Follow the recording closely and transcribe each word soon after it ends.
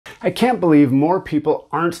I can't believe more people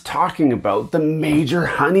aren't talking about the major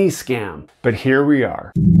honey scam. But here we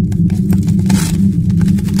are.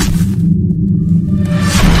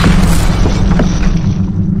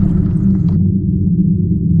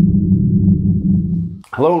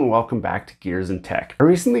 Hello and welcome back to Gears and Tech. I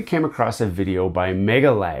recently came across a video by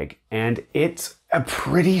Megalag, and it's a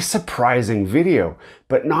pretty surprising video,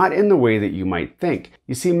 but not in the way that you might think.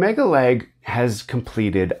 You see, Megalag has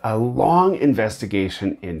completed a long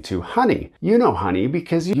investigation into honey. You know honey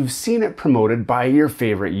because you've seen it promoted by your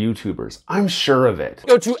favorite YouTubers. I'm sure of it.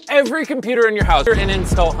 Go to every computer in your house and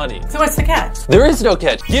install honey. So what's the catch? There is no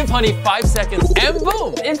catch. Give honey 5 seconds and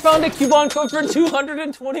boom! It found a coupon code for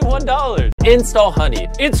 $221. Install honey.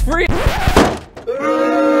 It's free.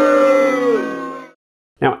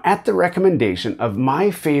 Now, at the recommendation of my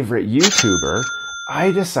favorite YouTuber,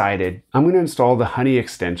 I decided I'm going to install the honey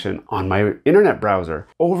extension on my internet browser.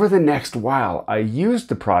 Over the next while, I used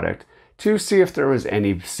the product to see if there was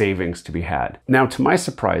any savings to be had. Now, to my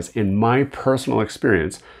surprise, in my personal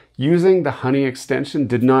experience, using the honey extension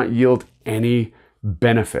did not yield any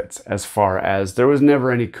benefits, as far as there was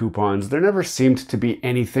never any coupons. There never seemed to be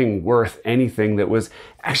anything worth anything that was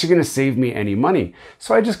actually going to save me any money.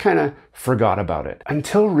 So I just kind of forgot about it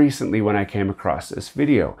until recently when I came across this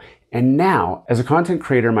video. And now, as a content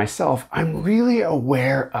creator myself, I'm really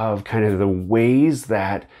aware of kind of the ways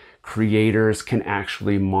that creators can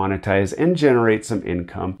actually monetize and generate some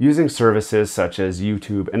income using services such as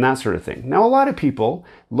YouTube and that sort of thing. Now, a lot of people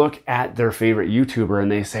look at their favorite YouTuber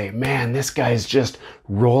and they say, man, this guy's just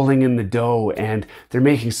rolling in the dough and they're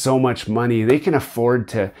making so much money. They can afford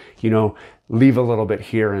to, leave a little bit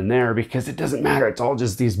here and there because it doesn't matter. It's all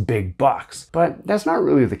just these big bucks. But that's not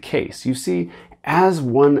really the case. You see, as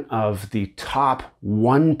one of the top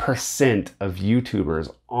 1% of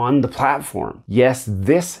YouTubers on the platform, yes,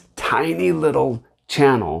 this tiny little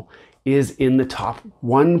channel is in the top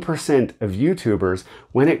 1% of YouTubers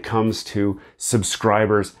when it comes to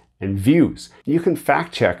subscribers and views. You can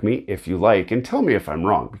fact check me if you like and tell me if I'm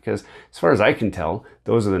wrong, because as far as I can tell,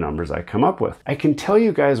 those are the numbers I come up with. I can tell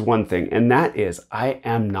you guys one thing, and that is I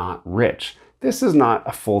am not rich. This is not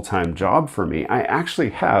a full-time job for me. I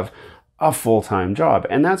actually have a full-time job,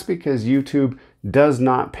 and that's because YouTube does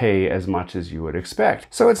not pay as much as you would expect.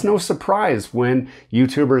 So it's no surprise when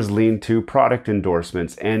YouTubers lean to product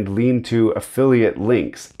endorsements and lean to affiliate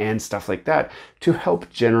links and stuff like that to help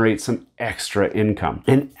generate some extra income.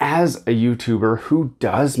 And as a YouTuber who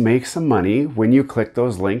does make some money when you click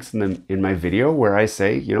those links in my video where I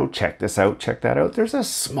say, check this out, check that out, there's a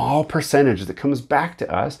small percentage that comes back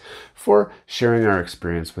to us for sharing our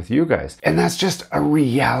experience with you guys. And that's just a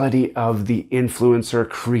reality of the influencer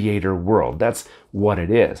creator world. That's what it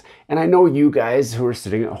is. And I know you guys who are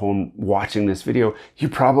sitting at home watching this video, you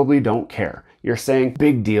probably don't care. You're saying,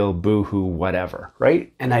 big deal, boo-hoo, whatever,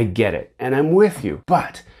 right? And I get it, and I'm with you.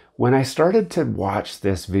 But when I started to watch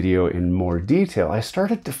this video in more detail, I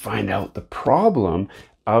started to find out the problem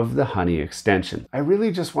of the honey extension. I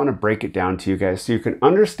really just want to break it down to you guys so you can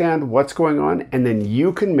understand what's going on, and then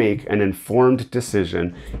you can make an informed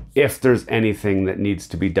decision if there's anything that needs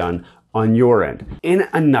to be done on your end. In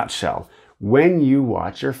a nutshell, when you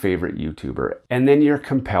watch your favorite YouTuber and then you're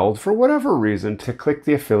compelled for whatever reason to click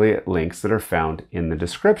the affiliate links that are found in the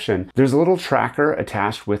description, there's a little tracker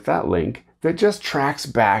attached with that link that just tracks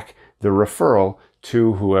back the referral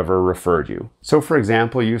to whoever referred you. So for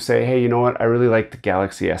example, you say, hey, you know what? I really like the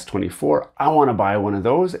Galaxy S24. I want to buy one of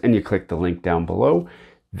those. And you click the link down below.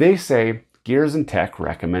 They say, Gears and Tech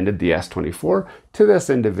recommended the S24 to this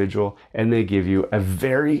individual, and they give you a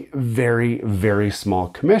very, very, very small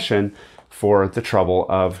commission for the trouble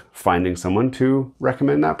of finding someone to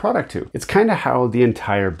recommend that product to. It's kind of how the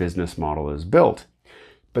entire business model is built.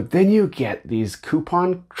 But then you get these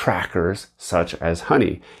coupon trackers such as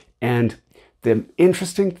Honey. And the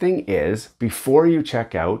interesting thing is, before you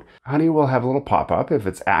check out, Honey will have a little pop-up if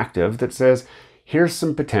it's active that says, here's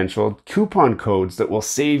some potential coupon codes that will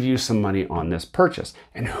save you some money on this purchase.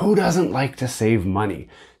 And who doesn't like to save money?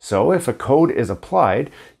 So if a code is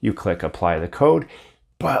applied, you click apply the code.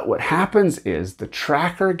 But what happens is the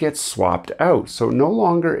tracker gets swapped out. So no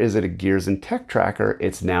longer is it a Gears and Tech tracker,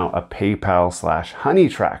 it's now a PayPal/Honey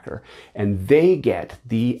tracker. And they get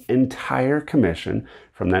the entire commission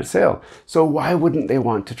from that sale. So why wouldn't they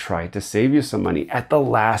want to try to save you some money at the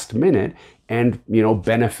last minute and,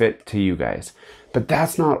 benefit to you guys? But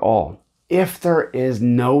that's not all. If there is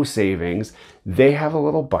no savings, they have a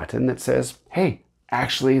little button that says, hey,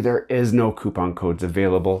 actually, there is no coupon codes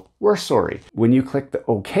available. We're sorry. When you click the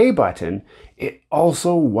OK button, it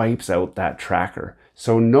also wipes out that tracker.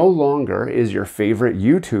 So no longer is your favorite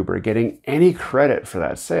YouTuber getting any credit for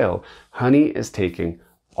that sale. Honey is taking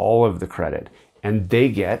all of the credit and they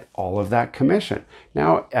get all of that commission.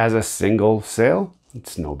 Now, as a single sale,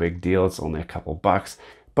 it's no big deal. It's only a couple bucks.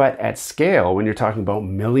 But at scale, when you're talking about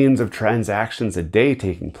millions of transactions a day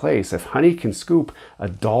taking place, if Honey can scoop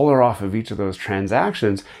 $1 off of each of those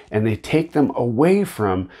transactions and they take them away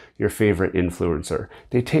from your favorite influencer,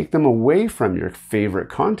 they take them away from your favorite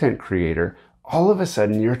content creator, all of a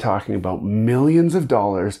sudden you're talking about millions of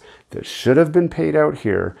dollars that should have been paid out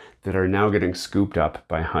here that are now getting scooped up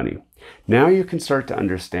by Honey. Now you can start to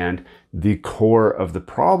understand the core of the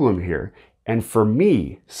problem here. And for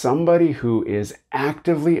me, somebody who is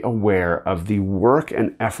actively aware of the work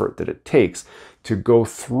and effort that it takes to go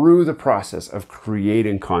through the process of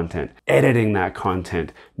creating content, editing that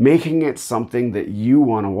content, making it something that you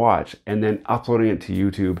want to watch, and then uploading it to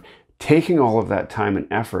YouTube, taking all of that time and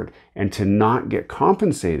effort, and to not get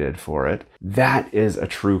compensated for it, that is a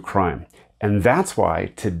true crime. And that's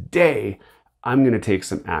why today I'm going to take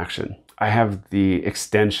some action. I have the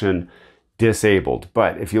extension disabled,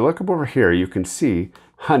 but if you look up over here, you can see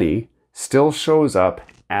Honey still shows up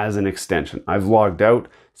as an extension. I've logged out,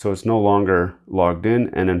 so it's no longer logged in,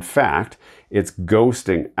 and in fact, it's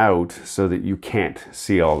ghosting out so that you can't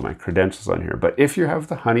see all of my credentials on here. But if you have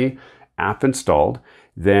the Honey app installed,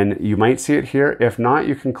 then you might see it here. If not,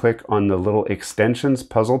 you can click on the little extensions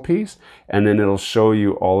puzzle piece, and then it'll show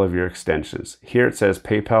you all of your extensions. Here it says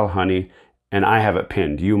PayPal Honey, and I have it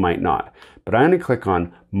pinned. You might not. But I'm going to click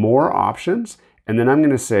on more options, and then I'm going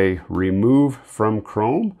to say remove from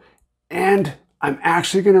Chrome, and I'm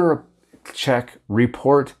actually going to check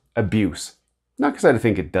report abuse. Not because I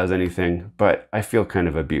think it does anything, but I feel kind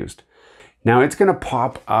of abused. Now it's going to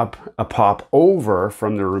pop up a pop over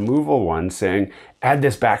from the removal one saying, add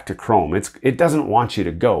this back to Chrome. It doesn't want you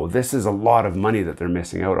to go. This is a lot of money that they're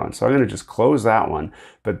missing out on. So I'm going to just close that one.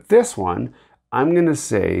 But this one, I'm going to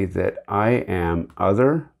say that I am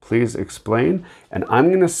other, please explain. And I'm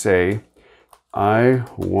going to say, I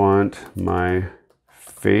want my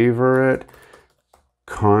favorite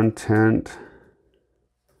content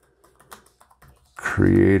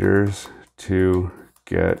creators to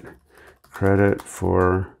get credit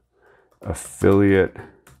for affiliate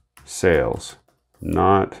sales,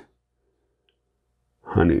 not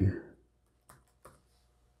Honey.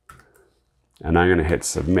 And I'm going to hit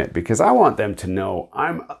submit because I want them to know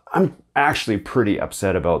I'm actually pretty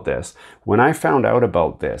upset about this. When I found out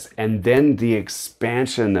about this and then the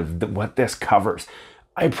expansion of what this covers,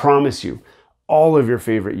 I promise you, all of your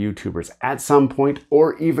favorite YouTubers at some point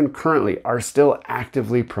or even currently are still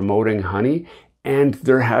actively promoting Honey, and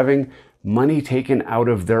they're having money taken out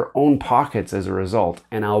of their own pockets as a result.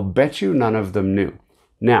 And I'll bet you none of them knew.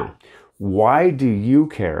 Now, why do you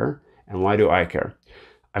care and why do I care?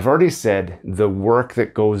 I've already said the work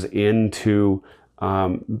that goes into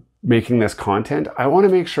making this content. I want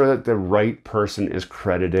to make sure that the right person is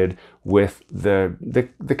credited with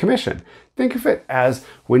the commission. Think of it as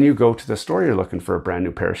when you go to the store, you're looking for a brand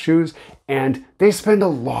new pair of shoes, and they spend a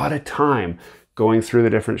lot of time going through the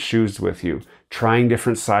different shoes with you, trying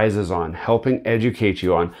different sizes on, helping educate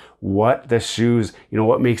you on what the shoes,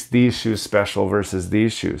 what makes these shoes special versus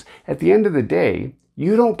these shoes. At the end of the day,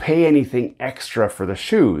 you don't pay anything extra for the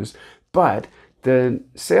shoes, but the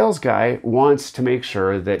sales guy wants to make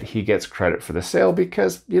sure that he gets credit for the sale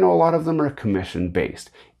because, a lot of them are commission based.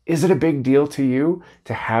 Is it a big deal to you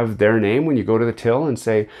to have their name when you go to the till and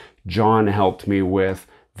say, John helped me with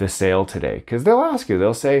the sale today? Because they'll ask you,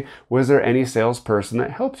 they'll say, was there any salesperson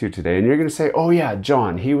that helped you today? And you're going to say, oh yeah,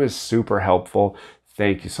 John, he was super helpful.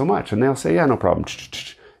 Thank you so much. And they'll say, yeah, no problem.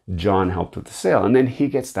 John helped with the sale. And then he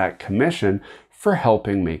gets that commission for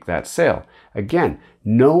helping make that sale. Again,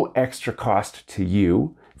 no extra cost to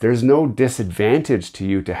you. There's no disadvantage to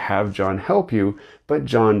you to have John help you, but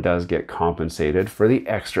John does get compensated for the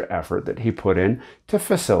extra effort that he put in to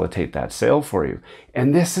facilitate that sale for you.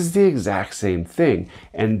 And this is the exact same thing.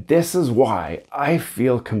 And this is why I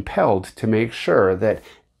feel compelled to make sure that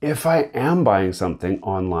if I am buying something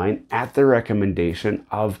online at the recommendation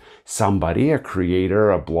of somebody, a creator,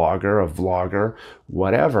 a blogger, a vlogger,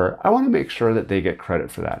 whatever, I want to make sure that they get credit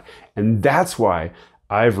for that. And that's why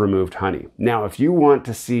I've removed Honey. Now, if you want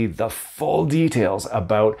to see the full details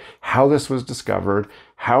about how this was discovered,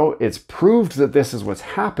 how it's proved that this is what's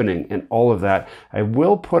happening and all of that, I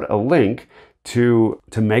will put a link to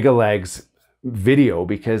Megalag's video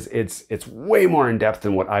because it's way more in depth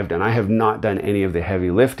than what I've done. I have not done any of the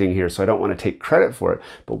heavy lifting here, so I don't want to take credit for it.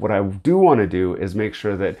 But what I do want to do is make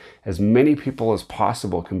sure that as many people as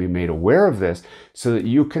possible can be made aware of this so that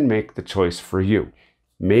you can make the choice for you.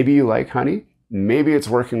 Maybe you like Honey, maybe it's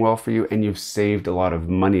working well for you and you've saved a lot of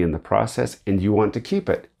money in the process and you want to keep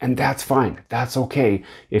it. And that's fine. That's okay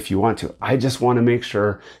if you want to. I just want to make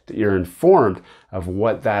sure that you're informed of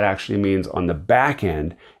what that actually means on the back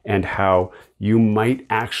end and how you might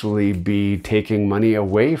actually be taking money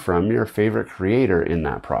away from your favorite creator in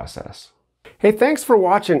that process. Hey, thanks for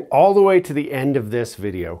watching all the way to the end of this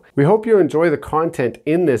video. We hope you enjoy the content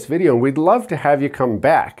in this video and we'd love to have you come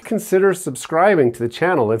back. Consider subscribing to the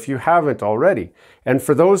channel if you haven't already. And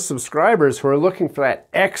for those subscribers who are looking for that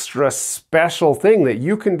extra special thing that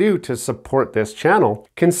you can do to support this channel,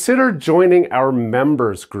 consider joining our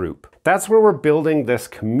members group. That's where we're building this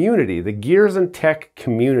community, the Gears and Tech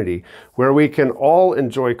community, where we can all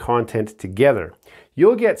enjoy content together.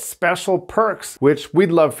 You'll get special perks, which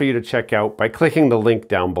we'd love for you to check out by clicking the link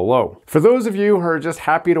down below. For those of you who are just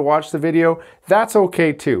happy to watch the video, that's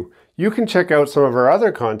okay too. You can check out some of our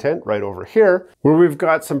other content right over here, where we've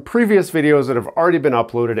got some previous videos that have already been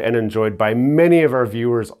uploaded and enjoyed by many of our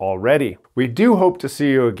viewers already. We do hope to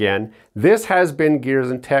see you again. This has been Gears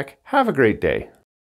and Tech. Have a great day.